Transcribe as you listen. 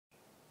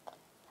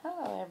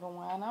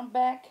and I'm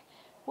back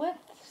with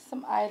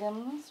some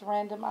items,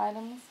 random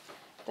items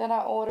that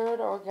I ordered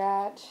or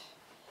got.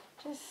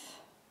 Just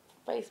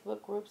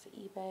Facebook groups,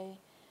 eBay,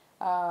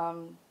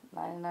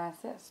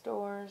 99-cent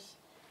stores.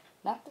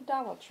 Not the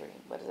Dollar Tree,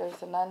 but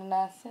there's a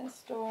 99-cent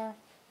store.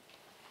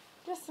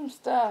 Just some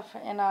stuff,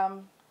 and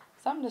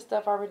some of the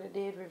stuff I already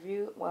did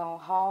review, well,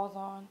 hauls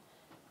on,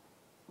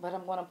 but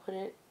I'm going to put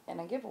it in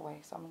a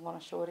giveaway, so I'm going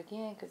to show it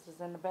again because it's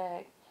in the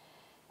bag.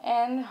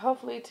 And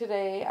hopefully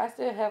today, I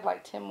still have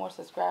like 10 more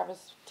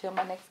subscribers till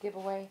my next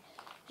giveaway.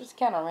 Just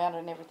kind of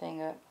rounding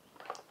everything up.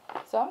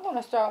 So I'm going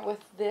to start with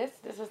this.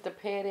 This is the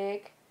Pet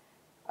Egg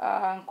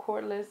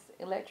cordless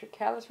electric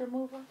callus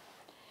remover.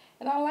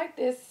 And I like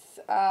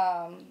this.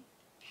 That's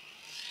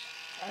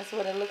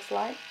what it looks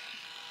like.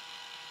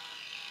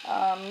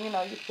 You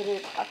know, you put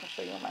it, I can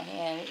show you in my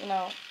hand, you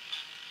know,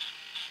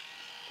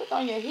 put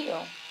on your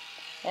heel.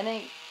 And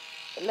then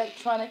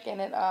electronic,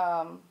 and it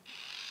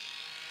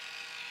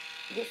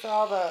gets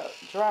all the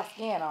dry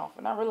skin off,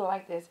 and I really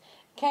like this.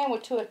 It came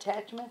with 2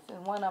 attachments,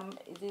 and one of them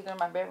is either in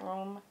my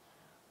bedroom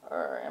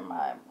or in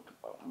by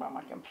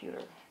my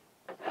computer.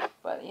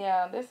 But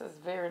yeah, this is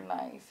very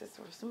nice. It's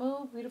for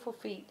smooth, beautiful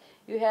feet.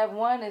 You have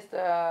one is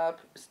the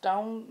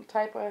stone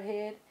type of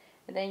head,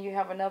 and then you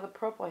have another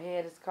purple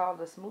head. It's called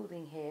the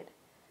smoothing head.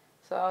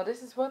 So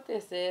this is what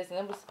this is, and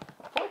it was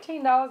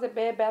 $14 at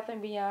Bed Bath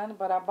 & Beyond,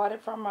 but I bought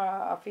it from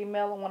a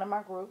female in one of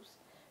my groups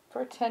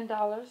for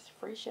 $10,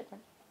 free shipping.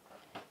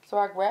 So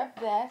I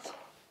grabbed that,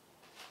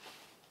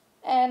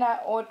 and I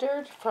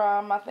ordered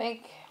from, I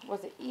think,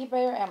 was it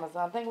eBay or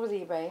Amazon? I think it was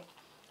eBay.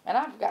 And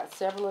I've got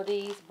several of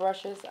these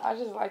brushes. I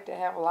just like to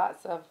have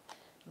lots of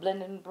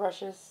blending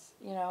brushes,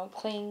 you know,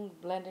 clean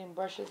blending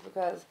brushes,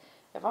 because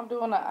if I'm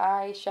doing an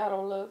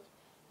eyeshadow look,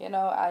 you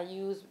know, I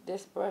use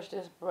this brush,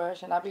 and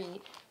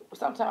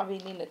sometimes I be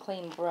needing a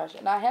clean brush.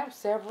 And I have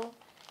several.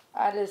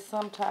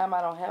 Sometimes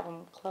I don't have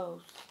them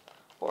close,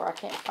 or I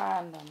can't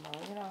find them,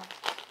 or, you know.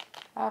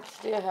 I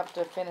still have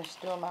to finish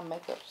doing my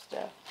makeup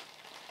stuff.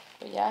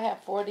 But yeah, I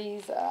have 4 of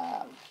these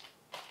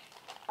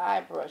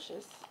eye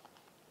brushes.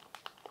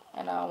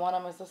 And one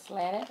of them is a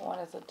slanted, one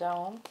is a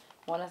dome,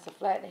 one is a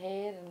flat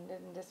head, and then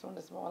this one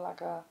is more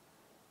like a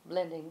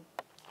blending.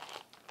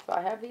 So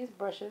I have these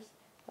brushes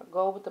that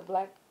go with the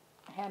black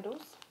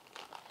handles.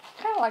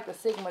 Kind of like the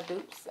Sigma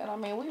dupes. And I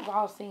mean, we've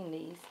all seen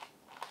these.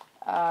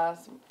 I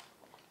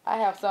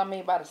have some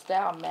made by the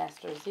Style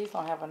Masters. These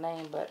don't have a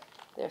name, but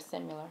they're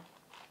similar.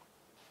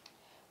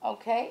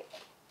 Okay,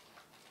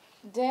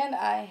 then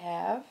I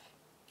have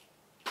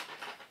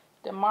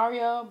the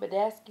Mario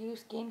Badescu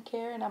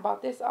Skincare, and I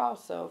bought this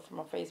also from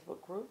a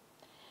Facebook group.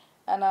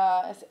 And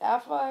it's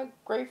Alpha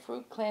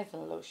Grapefruit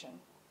Cleansing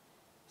Lotion.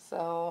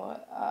 So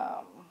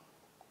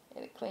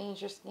it cleans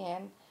your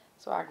skin.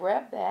 So I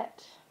grabbed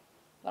that.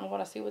 I'm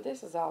going to see what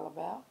this is all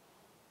about.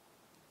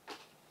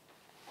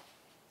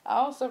 I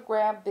also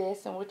grabbed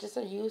this, and which is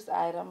a used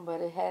item, but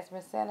it has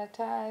been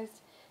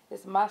sanitized.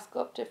 It's My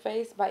Sculpted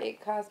Face by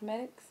IT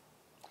Cosmetics.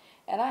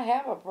 And I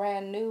have a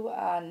brand new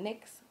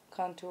NYX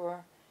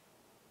Contour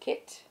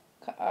Kit,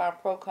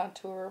 Pro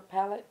Contour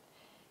Palette.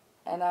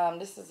 And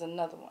this is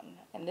another one.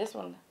 And this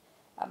one,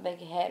 I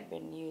think it had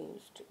been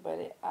used,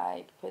 but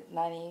I put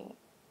 91%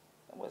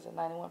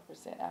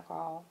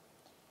 alcohol.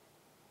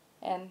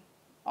 And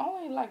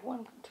only like 1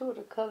 or 2 of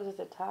the colors at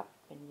the top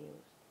have been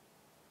used.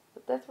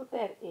 But that's what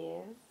that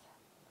is.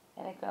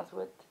 And it comes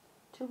with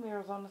 2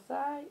 mirrors on the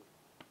side.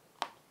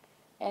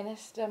 And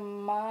it's the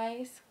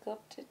My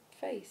Sculpted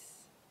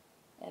Face.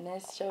 And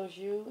this shows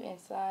you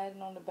inside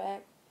and on the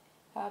back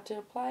how to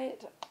apply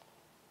it.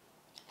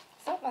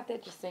 Something like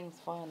that just seems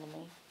fun to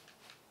me.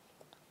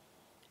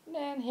 And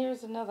then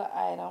here's another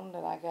item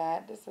that I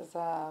got. This is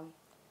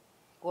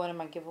going in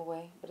my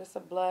giveaway. But it's a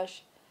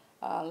blush,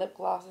 lip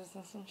glosses,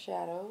 and some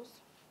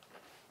shadows.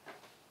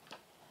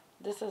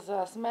 This is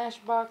a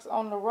Smashbox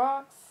On The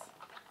Rocks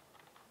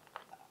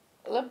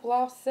lip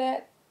gloss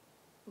set.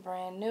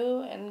 Brand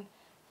new. And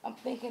I'm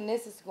thinking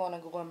this is going to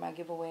go in my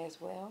giveaway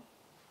as well.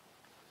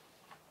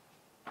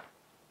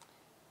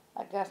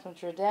 I got some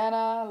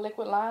Jordana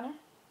liquid liner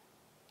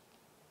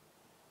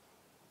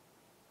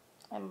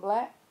in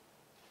black.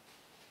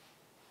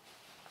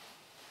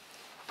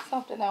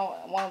 Something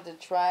I wanted to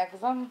try,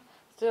 because I'm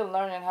still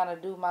learning how to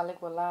do my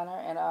liquid liner,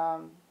 and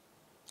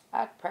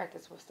I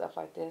practice with stuff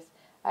like this.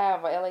 I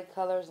have LA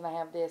Colors, and I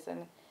have this,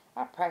 and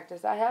I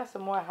practice. I have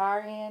some more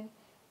higher end,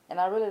 and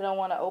I really don't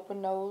want to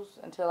open those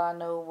until I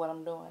know what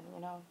I'm doing, you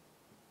know.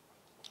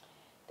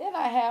 Then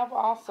I have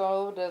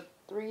also the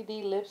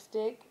 3D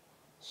lipstick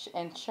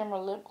and shimmer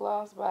lip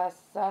gloss by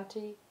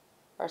Santi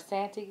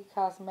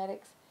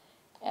Cosmetics,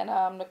 and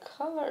the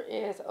color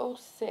is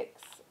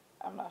 06.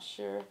 I'm not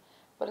sure,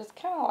 but it's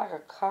kind of like a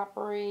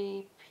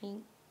coppery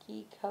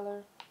pinky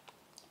color.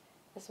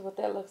 This is what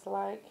that looks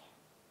like.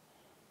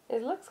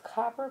 It looks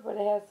copper, but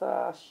it has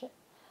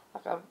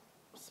like a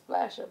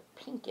splash of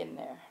pink in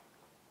there.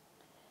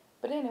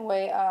 But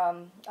anyway,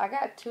 I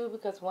got 2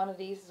 because one of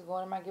these is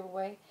going in my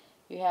giveaway.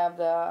 You have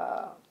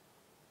the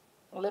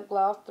lip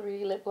gloss,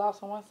 3D lip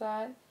gloss on one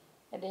side,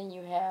 and then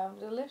you have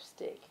the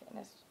lipstick, and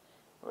it's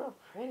Real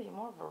pretty,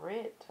 more of a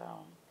red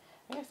tone.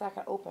 I guess I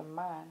can open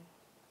mine,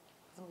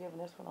 because I'm giving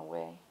this one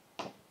away.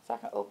 So I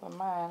can open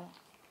mine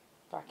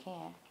if I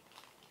can.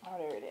 Oh,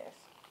 there it is.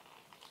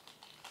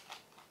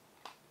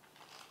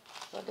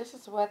 So this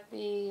is what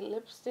the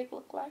lipstick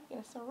look like, and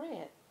it's a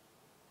red.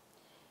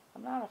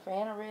 I'm not a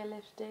fan of red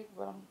lipstick,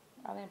 but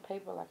I didn't pay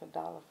for like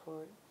 $1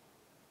 for it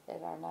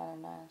at our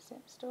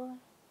 99-cent store.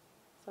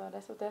 So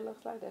that's what that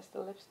looks like. That's the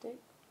lipstick.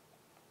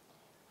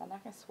 And I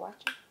can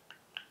swatch it.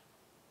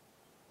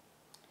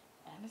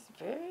 And it's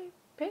very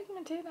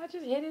pigmented. I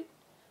just hit it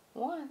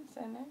once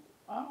and then,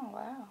 oh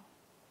wow.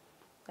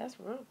 That's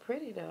real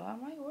pretty though. I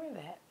might wear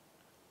that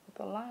with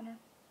a liner.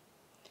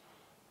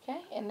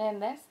 Okay, and then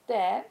that's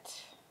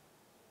that.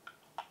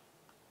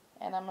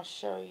 And I'm going to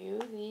show you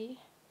the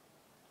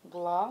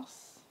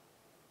gloss.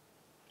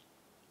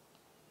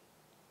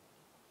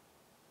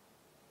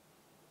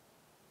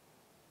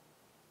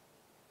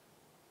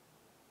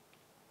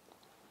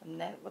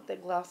 And that's what the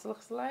gloss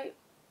looks like.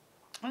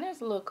 And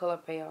there's a little color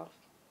payoff.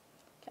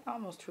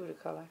 Almost true to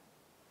color.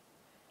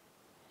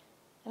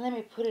 And let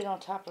me put it on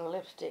top of the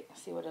lipstick and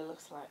see what it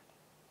looks like.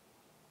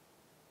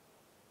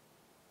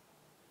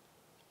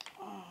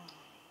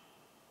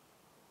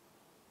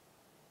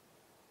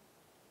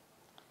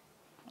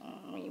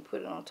 When you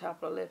put it on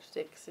top of the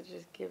lipstick, it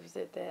just gives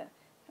it that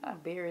kind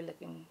of berry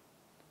looking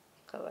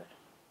color.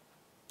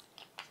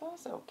 So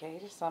it's okay.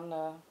 Just something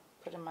to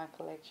put in my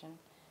collection.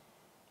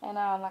 And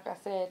like I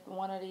said,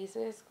 one of these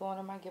is going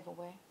in my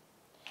giveaway.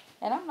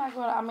 And I'm not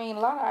going to, I mean, a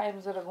lot of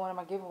items that are going in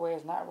my giveaway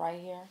is not right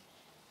here.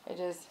 It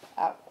just,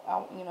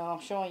 you know,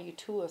 I'm showing you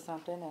two or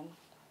something and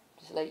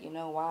just let you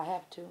know why I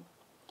have to.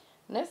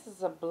 And this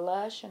is a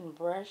blush and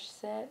brush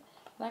set.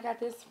 And I got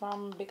this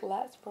from Big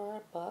Lots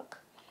for $1.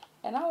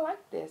 And I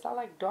like this. I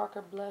like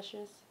darker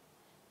blushes.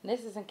 And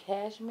this is in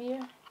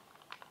cashmere.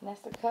 And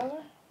that's the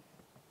color.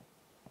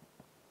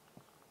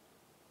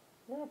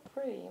 Real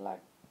pretty,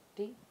 like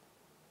deep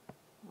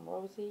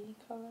rosy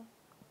color.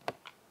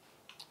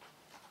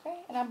 Okay,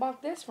 and I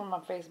bought this from my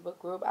Facebook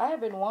group. I have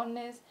been wanting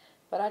this,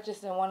 but I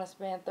just didn't want to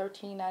spend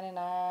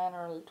 $13.99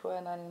 or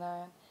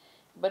 $12.99.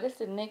 But it's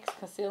the NYX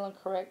Conceal and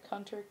Correct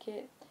Contour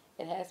Kit.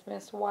 It has been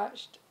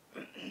swatched.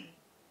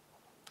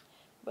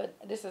 But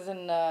this is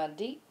in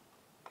deep.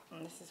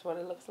 And this is what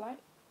it looks like.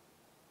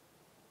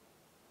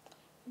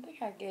 I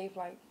think I gave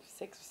like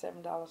 $6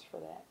 or $7 for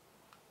that.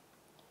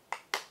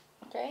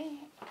 Okay.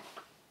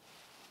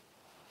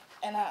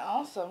 And I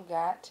also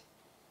got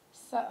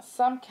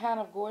some kind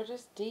of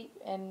gorgeous deep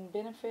and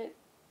benefit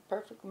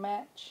perfect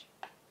match.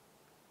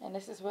 And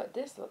this is what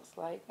this looks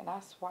like. And I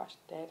swatched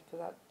that because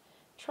I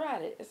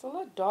tried it. It's a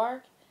little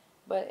dark,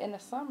 but in the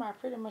summer I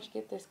pretty much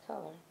get this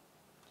color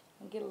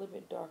and get a little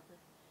bit darker.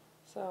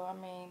 So I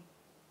mean,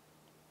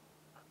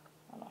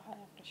 I don't know how I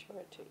have to show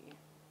it to you.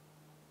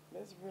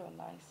 But it's real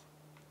nice.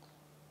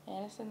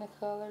 And it's in the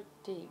color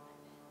deep.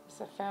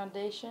 It's a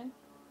foundation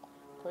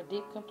for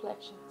deep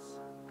complexions.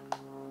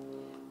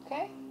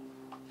 Okay.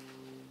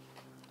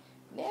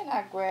 Then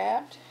I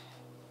grabbed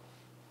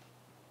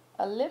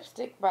a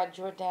lipstick by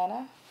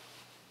Jordana.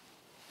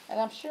 And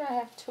I'm sure I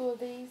have two of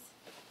these.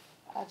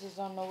 I just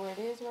don't know where it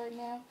is right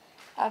now.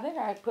 I think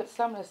I put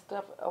some of the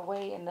stuff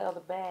away in the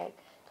other bag.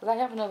 Because I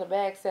have another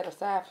bag set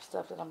aside for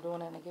stuff that I'm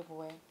doing in the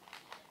giveaway.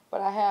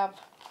 But I have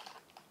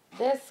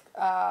this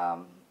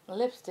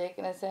lipstick,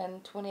 and it's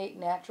in 28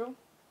 Natural.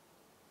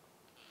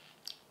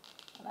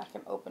 And I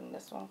can open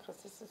this one because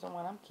this is the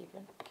one I'm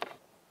keeping.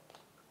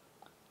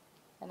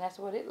 And that's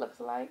what it looks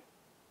like.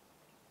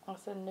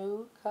 It's a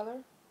nude color.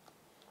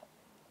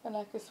 And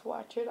I can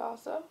swatch it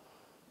also.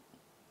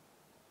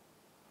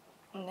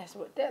 And that's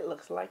what that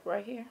looks like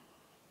right here.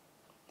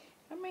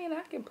 I mean,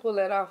 I can pull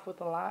that off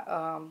with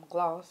a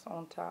gloss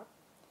on top.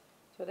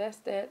 So that's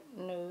that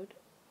nude.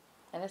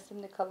 And it's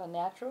in the color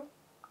Natural.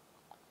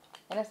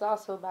 And it's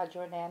also by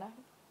Jordana.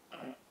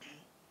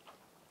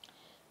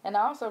 And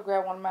I also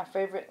grabbed one of my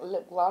favorite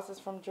lip glosses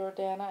from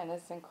Jordana. And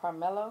it's in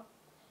Carmelo,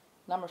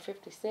 number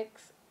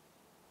 56.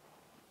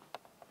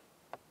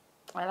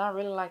 And I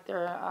really like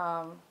their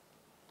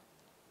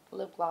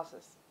lip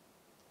glosses.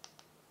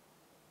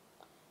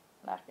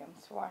 And I can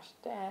swatch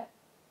that.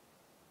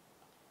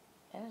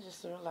 And it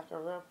just looks like a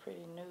real pretty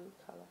nude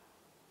color.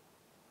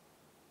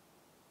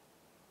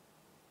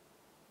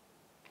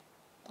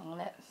 And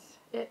that's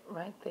it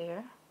right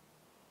there.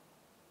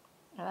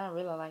 And I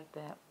really like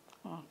that.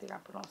 I think I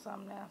put on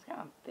something now. It's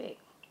kind of thick.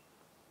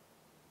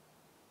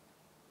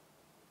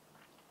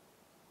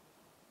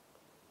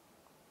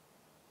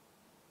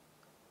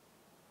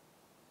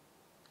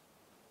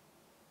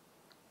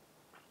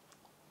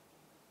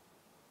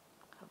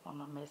 I hope I'm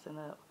not messing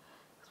up.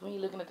 Because when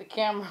you're looking at the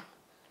camera,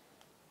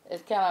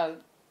 it's kind of,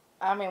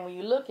 I mean, when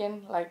you're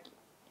looking, like,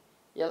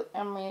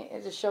 I mean,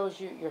 it just shows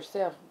you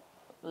yourself.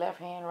 Left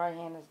hand, right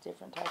hand is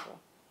different type of.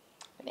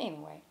 But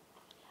anyway,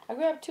 I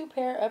grabbed 2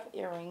 pair of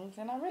earrings,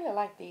 and I really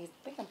like these.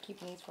 I think I'm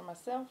keeping these for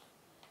myself.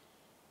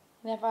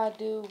 And if I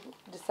do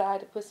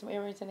decide to put some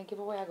earrings in a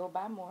giveaway, I go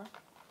buy more.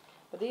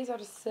 But these are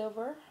the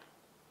silver.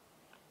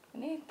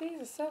 And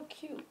these are so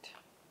cute.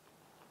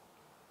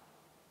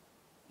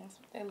 That's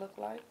what they look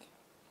like.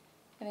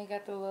 And they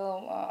got the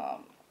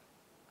little,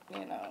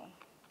 you know,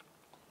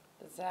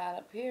 design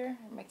up here.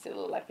 It makes it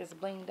look like it's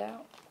blinged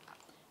out.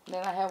 And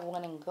then I have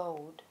one in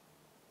gold.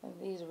 And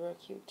these are real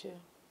cute too.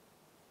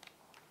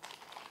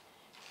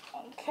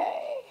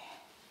 Okay.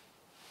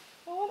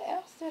 And what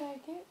else did I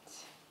get?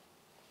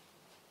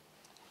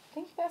 I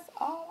think that's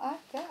all I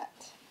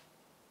got.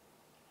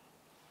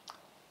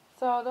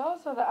 So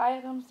those are the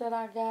items that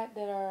I got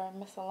that are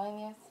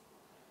miscellaneous.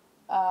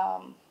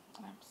 I'm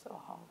so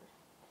hungry.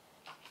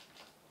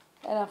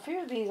 And a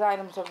few of these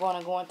items are going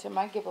to go into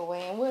my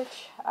giveaway, in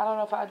which I don't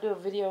know if I'll do a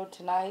video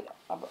tonight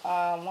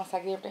once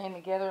I get everything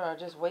together, or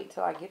just wait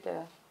till I get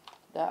the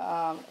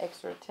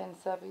extra 10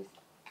 subbies.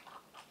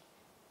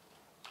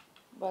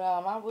 But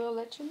I will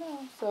let you know.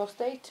 So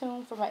stay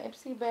tuned for my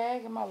Ipsy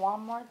bag and my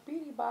Walmart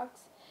beauty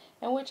box,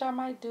 in which I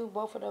might do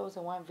both of those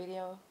in one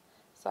video,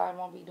 so I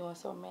won't be doing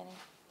so many.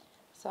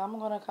 So I'm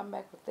going to come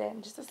back with that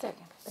in just a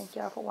second. Thank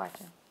y'all for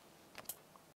watching.